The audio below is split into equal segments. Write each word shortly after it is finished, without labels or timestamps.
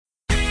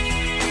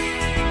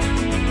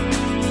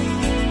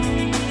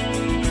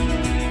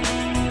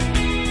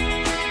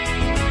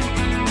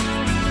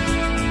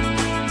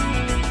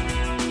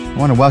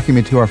want to welcome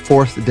you to our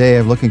fourth day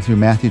of looking through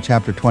Matthew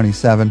chapter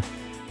 27.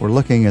 We're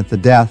looking at the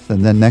death,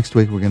 and then next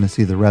week we're going to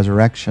see the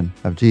resurrection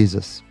of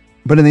Jesus.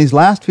 But in these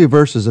last few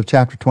verses of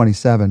chapter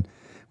 27,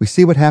 we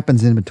see what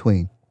happens in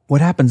between. What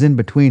happens in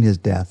between his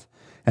death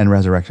and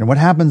resurrection? What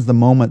happens the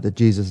moment that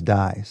Jesus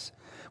dies?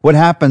 What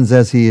happens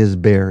as he is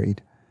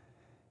buried?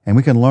 And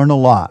we can learn a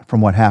lot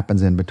from what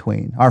happens in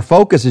between. Our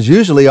focus is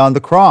usually on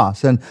the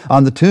cross and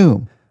on the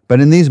tomb. But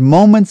in these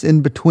moments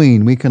in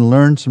between, we can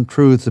learn some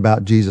truths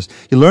about Jesus.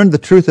 You learn the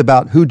truth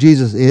about who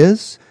Jesus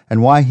is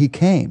and why he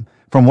came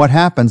from what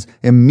happens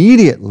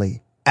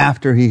immediately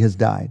after he has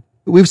died.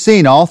 We've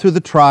seen all through the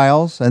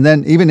trials, and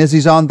then even as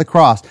he's on the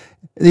cross,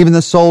 even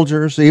the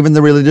soldiers, even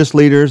the religious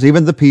leaders,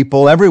 even the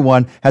people,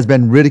 everyone has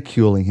been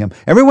ridiculing him.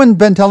 Everyone's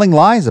been telling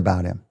lies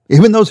about him,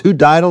 even those who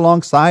died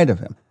alongside of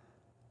him.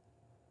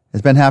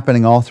 It's been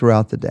happening all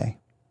throughout the day.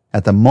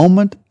 At the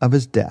moment of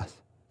his death,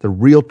 the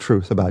real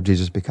truth about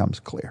Jesus becomes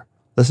clear.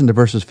 Listen to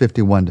verses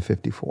 51 to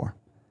 54.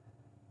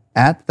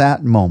 At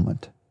that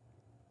moment,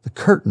 the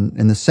curtain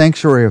in the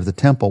sanctuary of the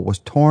temple was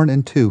torn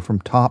in two from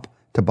top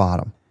to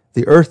bottom.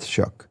 The earth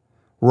shook,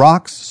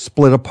 rocks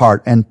split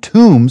apart, and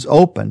tombs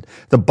opened.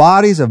 The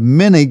bodies of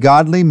many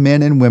godly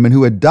men and women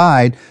who had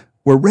died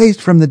were raised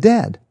from the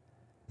dead.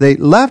 They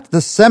left the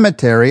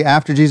cemetery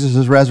after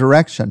Jesus'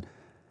 resurrection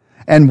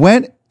and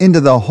went into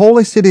the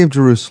holy city of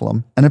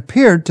Jerusalem and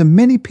appeared to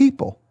many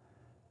people.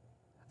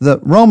 The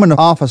Roman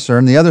officer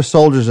and the other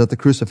soldiers at the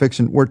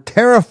crucifixion were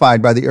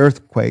terrified by the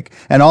earthquake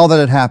and all that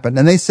had happened,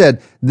 and they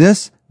said,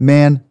 "This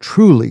man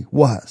truly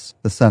was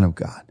the Son of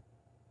God."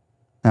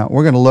 Now,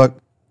 we're going to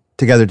look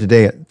together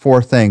today at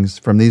four things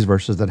from these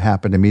verses that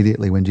happened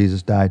immediately when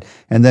Jesus died,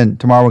 and then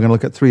tomorrow we're going to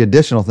look at three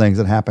additional things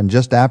that happened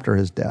just after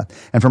his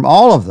death. And from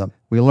all of them,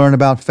 we learn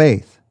about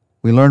faith.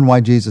 We learn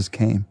why Jesus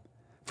came.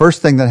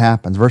 First thing that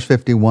happens, verse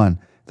 51,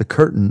 the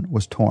curtain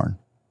was torn.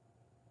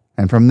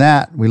 And from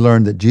that, we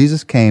learned that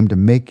Jesus came to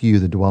make you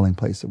the dwelling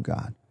place of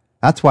God.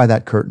 That's why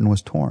that curtain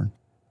was torn.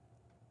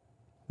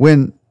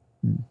 When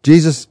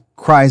Jesus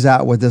cries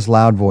out with this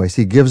loud voice,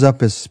 he gives up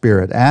his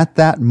spirit. At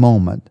that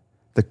moment,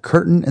 the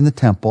curtain in the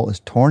temple is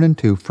torn in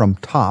two from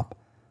top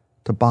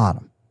to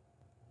bottom.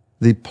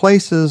 The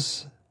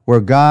places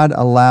where God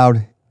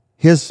allowed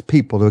his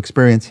people to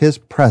experience his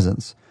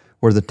presence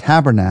were the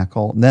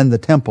tabernacle, and then the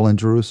temple in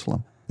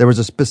Jerusalem. There was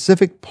a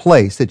specific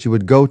place that you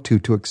would go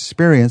to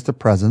experience the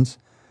presence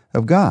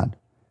of God.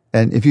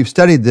 And if you've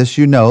studied this,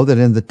 you know that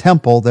in the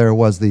temple there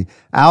was the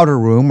outer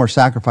room where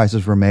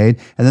sacrifices were made,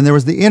 and then there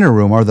was the inner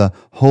room, or the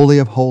Holy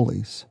of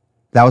Holies.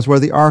 That was where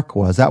the ark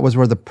was. That was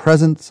where the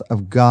presence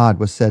of God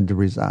was said to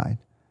reside.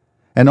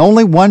 And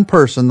only one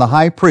person, the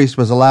high priest,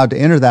 was allowed to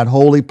enter that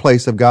holy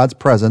place of God's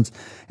presence,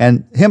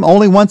 and him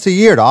only once a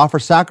year to offer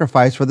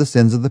sacrifice for the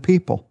sins of the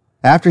people.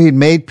 After he'd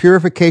made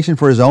purification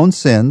for his own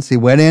sins, he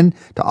went in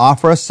to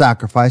offer a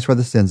sacrifice for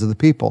the sins of the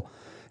people.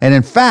 And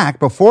in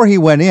fact, before he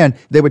went in,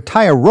 they would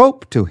tie a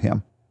rope to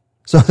him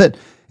so that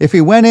if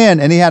he went in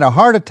and he had a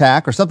heart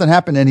attack or something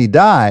happened and he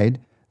died,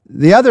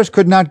 the others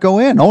could not go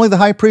in. Only the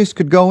high priest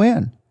could go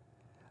in.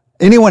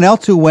 Anyone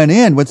else who went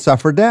in would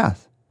suffer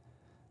death.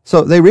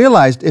 So they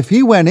realized if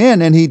he went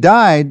in and he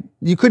died,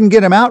 you couldn't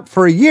get him out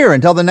for a year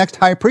until the next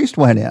high priest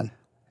went in.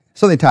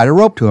 So they tied a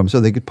rope to him so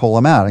they could pull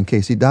him out in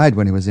case he died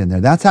when he was in there.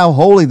 That's how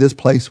holy this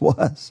place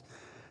was,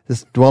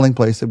 this dwelling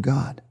place of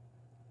God.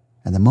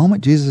 And the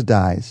moment Jesus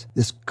dies,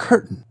 this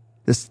curtain,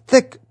 this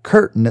thick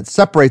curtain that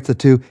separates the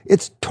two,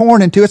 it's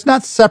torn in two. It's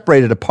not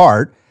separated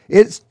apart.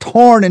 It's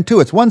torn in two.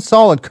 It's one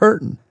solid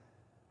curtain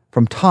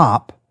from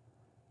top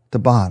to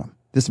bottom.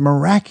 This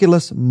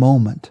miraculous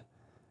moment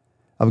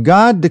of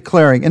God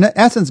declaring, in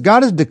essence,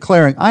 God is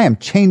declaring, I am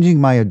changing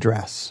my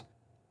address.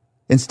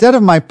 Instead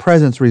of my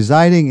presence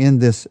residing in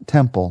this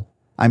temple,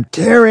 I'm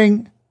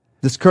tearing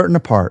this curtain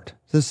apart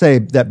to say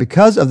that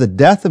because of the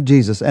death of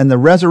Jesus and the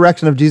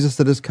resurrection of Jesus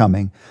that is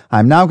coming,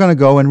 I'm now going to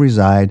go and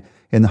reside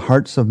in the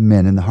hearts of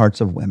men, in the hearts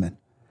of women.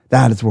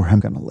 That is where I'm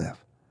going to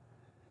live.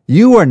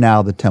 You are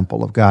now the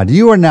temple of God.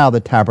 You are now the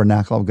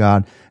tabernacle of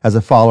God as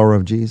a follower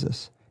of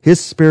Jesus. His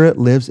Spirit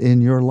lives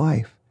in your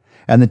life.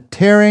 And the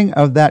tearing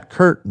of that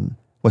curtain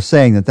was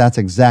saying that that's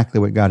exactly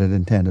what God had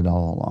intended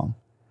all along.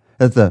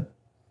 That the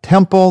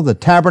temple, the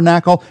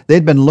tabernacle,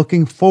 they'd been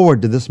looking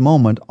forward to this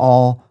moment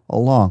all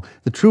along.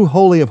 The true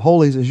Holy of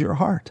Holies is your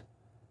heart.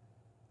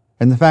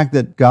 And the fact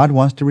that God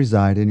wants to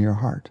reside in your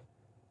heart.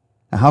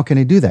 Now, how can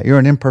he do that? You're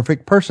an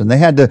imperfect person. They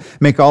had to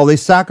make all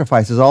these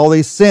sacrifices, all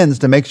these sins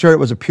to make sure it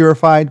was a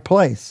purified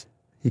place.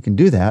 He can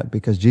do that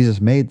because Jesus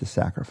made the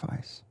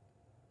sacrifice.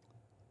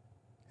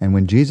 And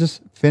when Jesus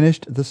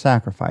finished the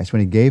sacrifice, when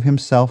he gave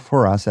himself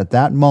for us, at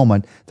that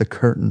moment, the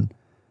curtain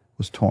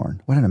was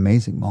torn. What an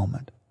amazing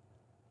moment.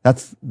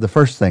 That's the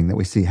first thing that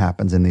we see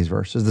happens in these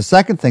verses. The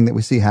second thing that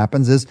we see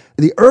happens is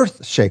the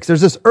earth shakes.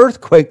 There's this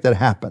earthquake that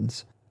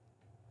happens.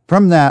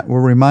 From that, we're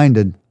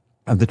reminded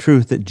of the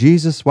truth that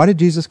Jesus, why did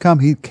Jesus come?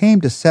 He came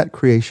to set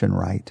creation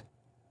right.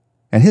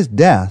 And his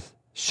death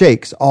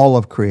shakes all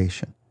of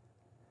creation.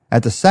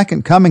 At the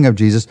second coming of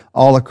Jesus,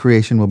 all of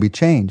creation will be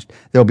changed.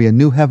 There will be a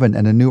new heaven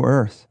and a new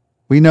earth.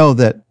 We know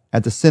that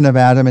At the sin of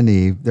Adam and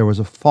Eve, there was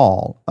a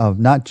fall of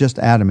not just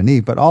Adam and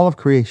Eve, but all of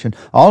creation.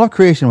 All of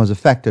creation was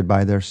affected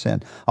by their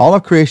sin. All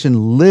of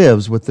creation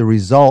lives with the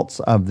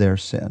results of their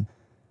sin.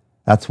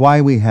 That's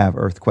why we have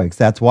earthquakes.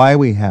 That's why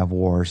we have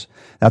wars.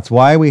 That's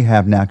why we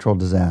have natural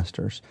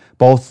disasters.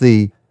 Both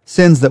the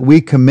sins that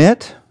we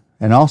commit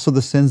and also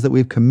the sins that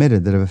we've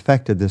committed that have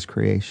affected this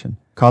creation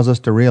cause us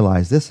to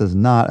realize this is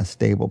not a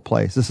stable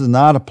place. This is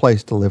not a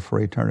place to live for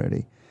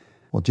eternity.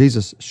 Well,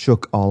 Jesus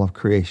shook all of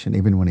creation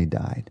even when he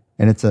died.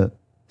 And it's a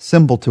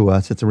symbol to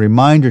us. It's a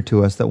reminder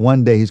to us that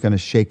one day he's going to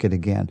shake it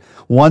again.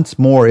 Once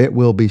more it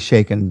will be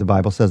shaken, the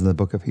Bible says in the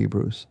book of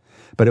Hebrews.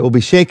 But it will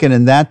be shaken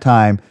in that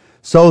time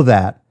so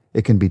that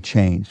it can be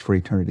changed for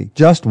eternity.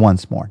 Just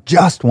once more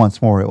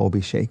it will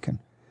be shaken.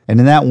 And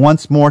in that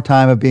once more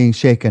time of being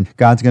shaken,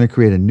 God's going to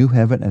create a new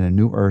heaven and a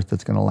new earth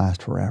that's going to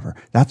last forever.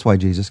 That's why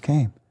Jesus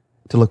came,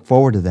 to look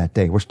forward to that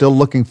day. We're still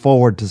looking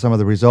forward to some of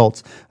the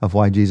results of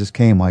why Jesus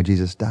came, why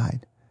Jesus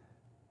died.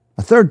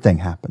 A third thing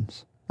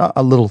happens.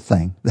 A little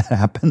thing that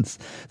happens.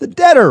 The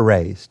dead are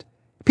raised.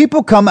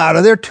 People come out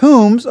of their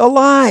tombs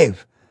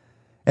alive.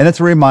 And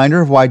it's a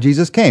reminder of why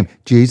Jesus came.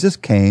 Jesus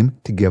came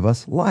to give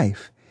us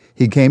life.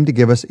 He came to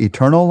give us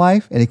eternal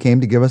life, and he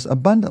came to give us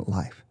abundant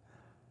life.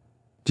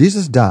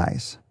 Jesus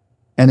dies,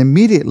 and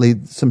immediately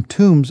some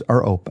tombs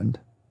are opened.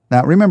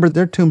 Now, remember,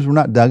 their tombs were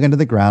not dug into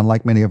the ground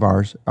like many of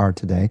ours are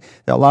today.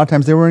 A lot of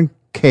times they were in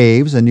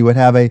caves, and you would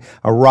have a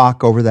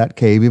rock over that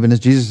cave, even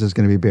as Jesus is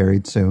going to be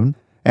buried soon.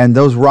 And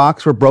those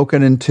rocks were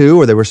broken in two,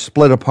 or they were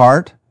split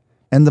apart.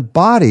 And the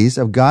bodies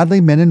of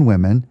godly men and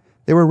women,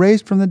 they were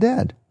raised from the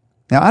dead.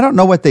 Now, I don't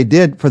know what they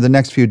did for the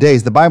next few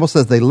days. The Bible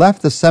says they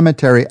left the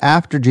cemetery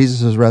after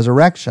Jesus'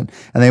 resurrection,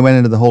 and they went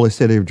into the holy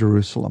city of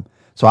Jerusalem.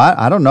 So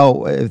I don't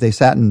know if they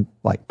sat and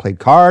played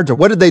cards, or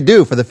what did they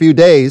do for the few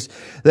days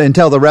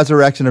until the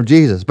resurrection of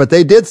Jesus. But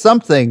they did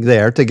something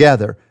there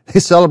together. They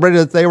celebrated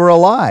that they were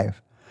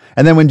alive.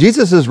 And then when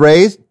Jesus is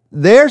raised,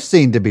 they're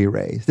seen to be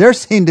raised. They're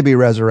seen to be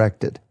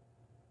resurrected.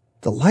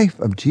 The life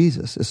of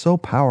Jesus is so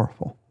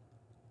powerful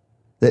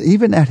that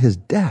even at his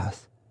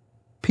death,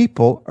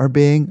 people are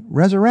being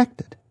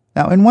resurrected.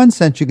 Now, in one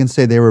sense, you can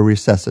say they were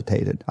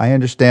resuscitated. I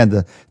understand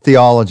the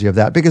theology of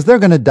that because they're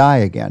going to die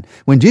again.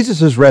 When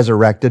Jesus is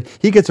resurrected,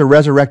 he gets a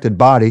resurrected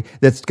body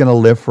that's going to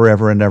live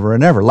forever and ever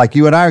and ever. Like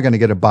you and I are going to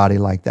get a body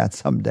like that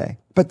someday.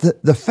 But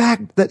the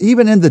fact that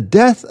even in the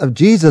death of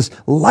Jesus,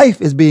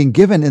 life is being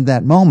given in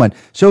that moment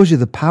shows you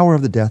the power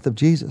of the death of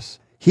Jesus.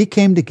 He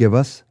came to give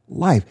us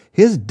life.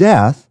 His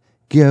death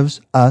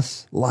gives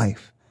us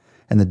life.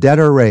 And the dead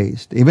are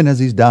raised, even as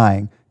he's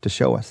dying, to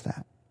show us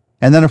that.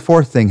 And then a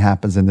fourth thing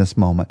happens in this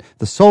moment.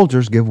 The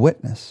soldiers give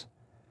witness.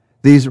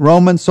 These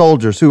Roman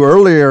soldiers who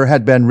earlier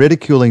had been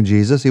ridiculing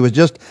Jesus, he was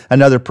just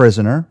another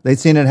prisoner. They'd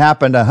seen it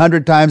happen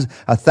 100 times,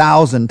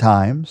 1,000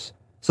 times.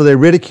 So they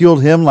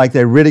ridiculed him like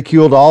they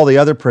ridiculed all the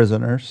other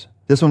prisoners.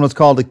 This one was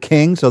called a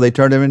king, so they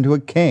turned him into a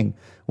king.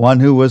 One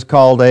who was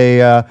called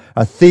a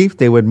thief,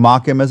 they would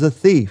mock him as a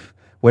thief.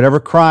 Whatever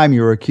crime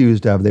you were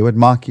accused of, they would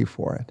mock you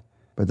for it.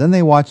 But then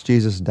they watched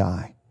Jesus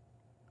die.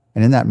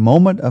 And in that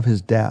moment of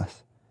his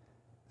death,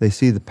 they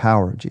see the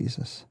power of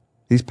Jesus.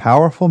 These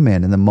powerful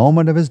men, in the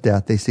moment of his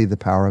death, they see the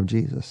power of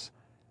Jesus.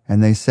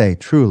 And they say,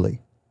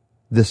 truly,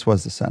 this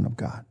was the Son of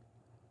God.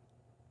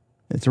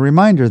 It's a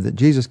reminder that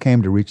Jesus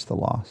came to reach the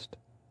lost.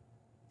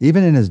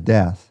 Even in his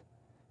death,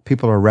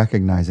 people are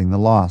recognizing the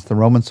lost. The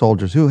Roman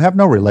soldiers who have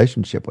no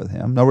relationship with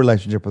him, no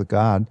relationship with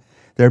God,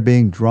 they're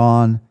being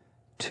drawn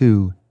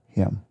to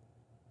him.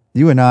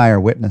 You and I are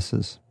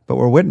witnesses, but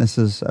we're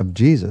witnesses of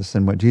Jesus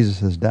and what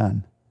Jesus has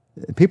done.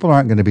 People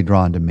aren't going to be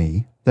drawn to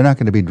me. They're not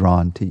going to be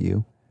drawn to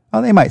you.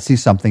 Well, they might see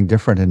something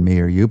different in me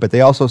or you, but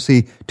they also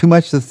see too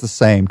much that's the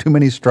same, too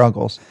many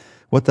struggles.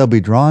 What they'll be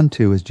drawn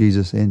to is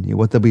Jesus in you.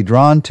 What they'll be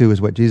drawn to is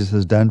what Jesus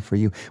has done for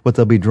you. What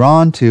they'll be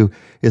drawn to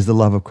is the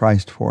love of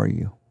Christ for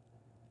you.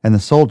 And the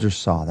soldiers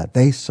saw that.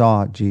 They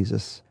saw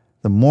Jesus.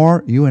 The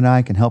more you and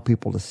I can help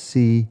people to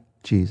see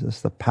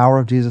Jesus, the power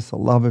of Jesus, the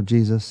love of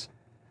Jesus,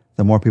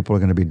 the more people are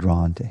going to be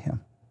drawn to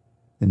him.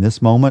 In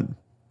this moment,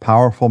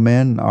 powerful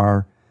men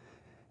are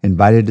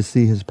invited to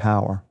see his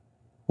power.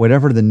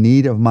 Whatever the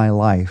need of my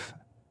life,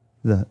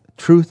 the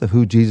truth of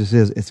who Jesus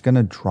is, it's going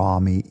to draw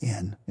me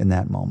in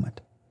that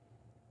moment.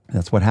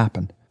 That's what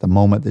happened the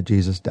moment that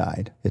Jesus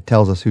died. It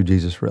tells us who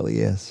Jesus really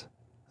is.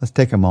 Let's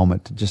take a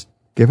moment to just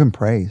give him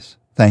praise.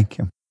 Thank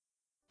him.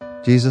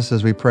 Jesus,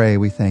 as we pray,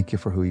 we thank you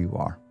for who you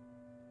are.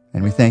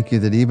 And we thank you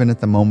that even at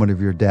the moment of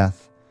your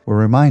death, we're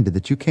reminded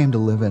that you came to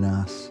live in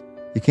us.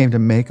 You came to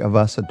make of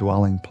us a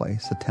dwelling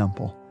place, a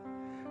temple.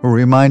 We're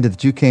reminded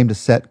that you came to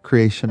set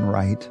creation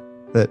right,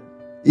 that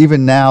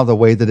even now the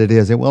way that it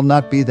is, it will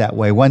not be that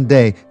way. One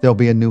day there'll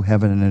be a new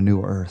heaven and a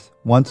new earth.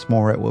 Once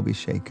more it will be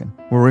shaken.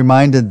 We're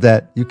reminded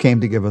that you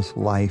came to give us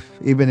life.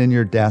 Even in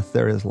your death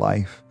there is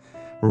life.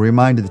 We're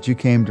reminded that you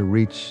came to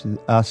reach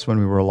us when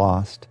we were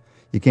lost.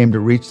 You came to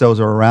reach those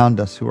who are around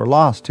us who are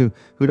lost, who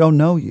don't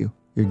know you.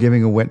 You're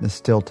giving a witness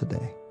still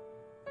today.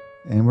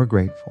 And we're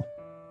grateful.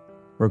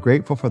 We're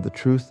grateful for the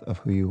truth of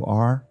who you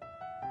are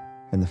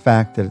and the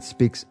fact that it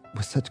speaks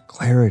with such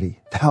clarity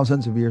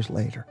thousands of years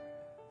later.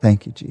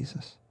 Thank you,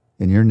 Jesus.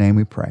 In your name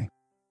we pray.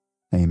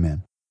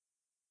 Amen.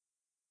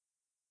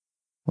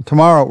 Well,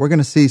 tomorrow we're going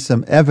to see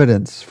some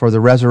evidence for the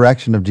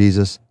resurrection of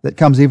Jesus that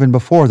comes even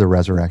before the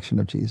resurrection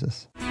of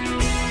Jesus.